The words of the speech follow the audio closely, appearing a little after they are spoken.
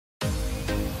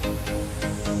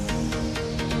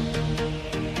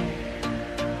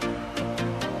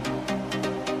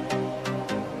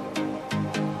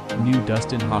New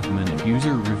Dustin Hoffman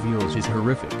Accuser reveals his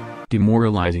horrific,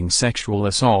 demoralizing sexual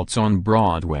assaults on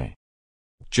Broadway.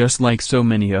 Just like so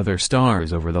many other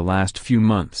stars over the last few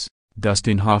months,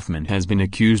 Dustin Hoffman has been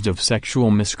accused of sexual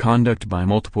misconduct by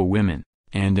multiple women,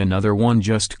 and another one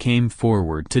just came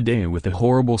forward today with a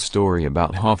horrible story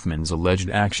about Hoffman's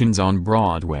alleged actions on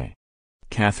Broadway.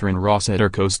 Kathryn Rossetter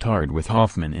co-starred with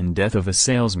Hoffman in Death of a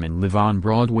Salesman live on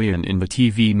Broadway and in the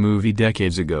TV movie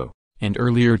decades ago, and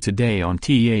earlier today on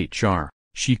THR,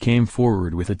 she came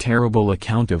forward with a terrible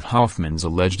account of Hoffman's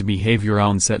alleged behavior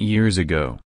on set years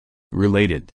ago.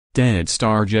 Related, Dead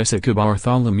star Jessica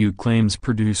Bartholomew claims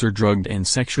producer drugged and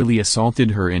sexually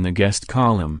assaulted her in a guest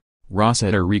column.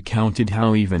 Rossetter recounted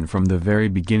how even from the very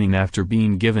beginning after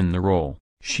being given the role,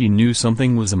 she knew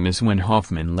something was amiss when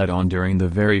Hoffman let on during the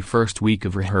very first week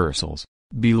of rehearsals.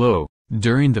 Below,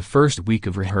 during the first week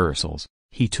of rehearsals,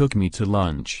 he took me to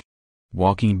lunch.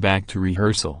 Walking back to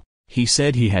rehearsal, he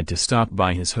said he had to stop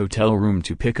by his hotel room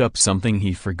to pick up something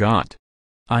he forgot.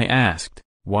 I asked,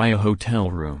 why a hotel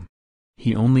room?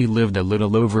 He only lived a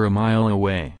little over a mile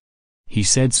away. He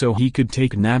said so he could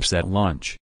take naps at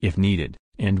lunch, if needed,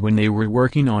 and when they were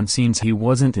working on scenes he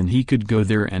wasn't in he could go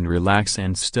there and relax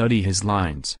and study his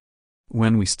lines.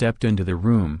 When we stepped into the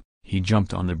room, he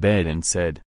jumped on the bed and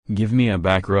said, "Give me a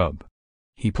back rub."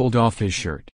 He pulled off his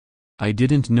shirt. I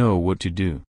didn't know what to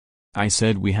do. I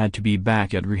said we had to be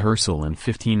back at rehearsal in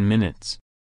 15 minutes.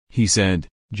 He said,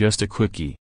 "Just a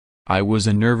quickie." I was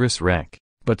a nervous wreck,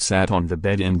 but sat on the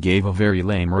bed and gave a very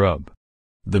lame rub.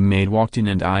 The maid walked in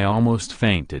and I almost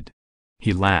fainted.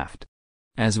 He laughed.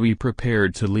 As we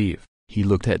prepared to leave, he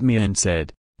looked at me and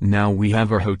said, "Now we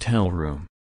have our hotel room."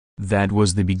 That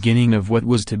was the beginning of what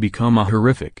was to become a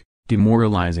horrific,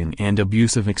 demoralizing and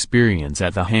abusive experience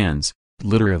at the hands,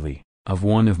 literally, of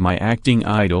one of my acting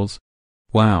idols.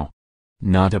 Wow.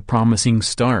 Not a promising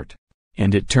start.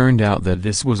 And it turned out that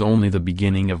this was only the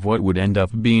beginning of what would end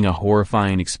up being a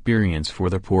horrifying experience for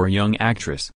the poor young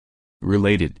actress.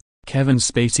 Related, Kevin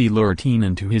Spacey lured teen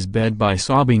into his bed by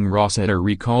sobbing. Rossetter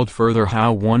recalled further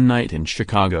how one night in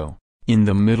Chicago, in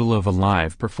the middle of a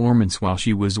live performance while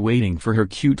she was waiting for her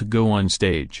cue to go on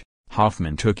stage,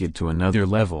 Hoffman took it to another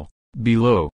level.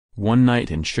 Below, one night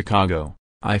in Chicago,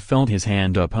 I felt his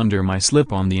hand up under my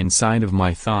slip on the inside of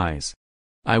my thighs.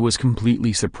 I was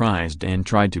completely surprised and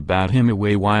tried to bat him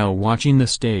away while watching the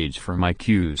stage for my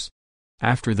cues.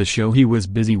 After the show he was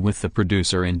busy with the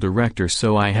producer and director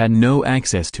so I had no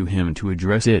access to him to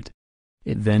address it.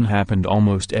 It then happened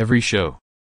almost every show.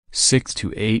 6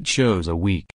 to 8 shows a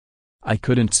week. I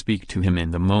couldn't speak to him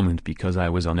in the moment because I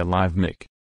was on a live mic.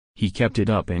 He kept it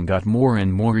up and got more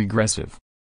and more aggressive.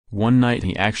 One night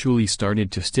he actually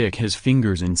started to stick his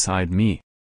fingers inside me.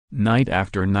 Night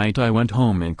after night I went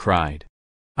home and cried.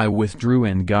 I withdrew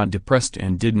and got depressed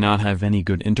and did not have any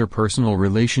good interpersonal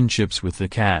relationships with the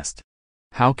cast.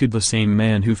 How could the same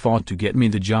man who fought to get me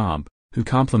the job, who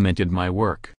complimented my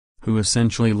work, who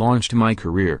essentially launched my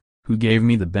career, who gave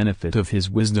me the benefit of his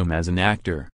wisdom as an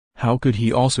actor, how could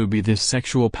he also be this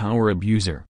sexual power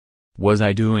abuser? Was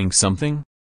I doing something?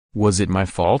 Was it my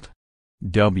fault?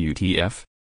 WTF?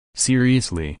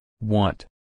 Seriously, what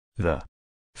the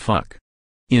fuck?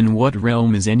 In what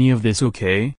realm is any of this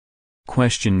okay? ?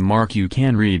 You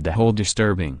can read the whole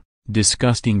disturbing,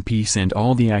 disgusting piece and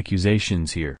all the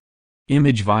accusations here.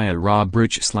 Image via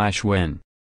Robrich/Wen.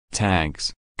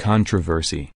 Tags,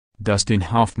 controversy, Dustin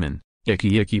Hoffman,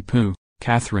 icky poo,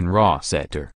 Kathryn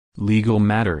Rossetter, legal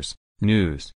matters,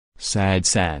 news, sad,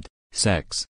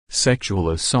 sex, sexual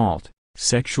assault,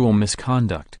 sexual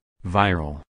misconduct,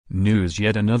 viral, news.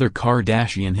 Yet another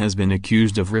Kardashian has been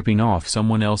accused of ripping off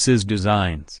someone else's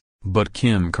designs, but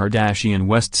Kim Kardashian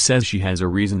West says she has a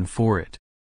reason for it.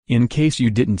 In case you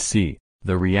didn't see,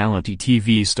 the reality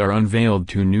TV star unveiled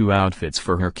 2 new outfits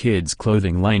for her kids'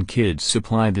 clothing line Kids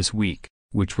Supply this week,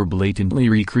 which were blatantly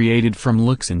recreated from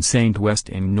looks in St. West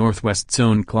and Northwest's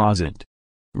own closet.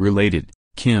 Related,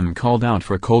 Kim called out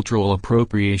for cultural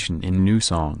appropriation in new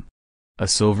song. A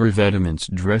silver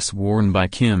Vetements dress worn by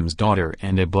Kim's daughter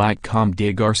and a black Comme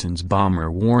des Garçons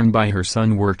bomber worn by her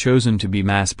son were chosen to be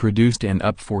mass-produced and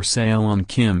up for sale on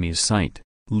Kim's site,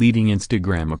 leading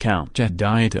Instagram account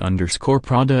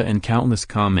 @Dieta_Prada and countless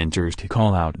commenters to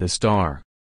call out the star.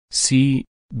 See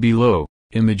below,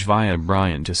 image via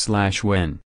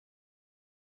Bryant/Wen.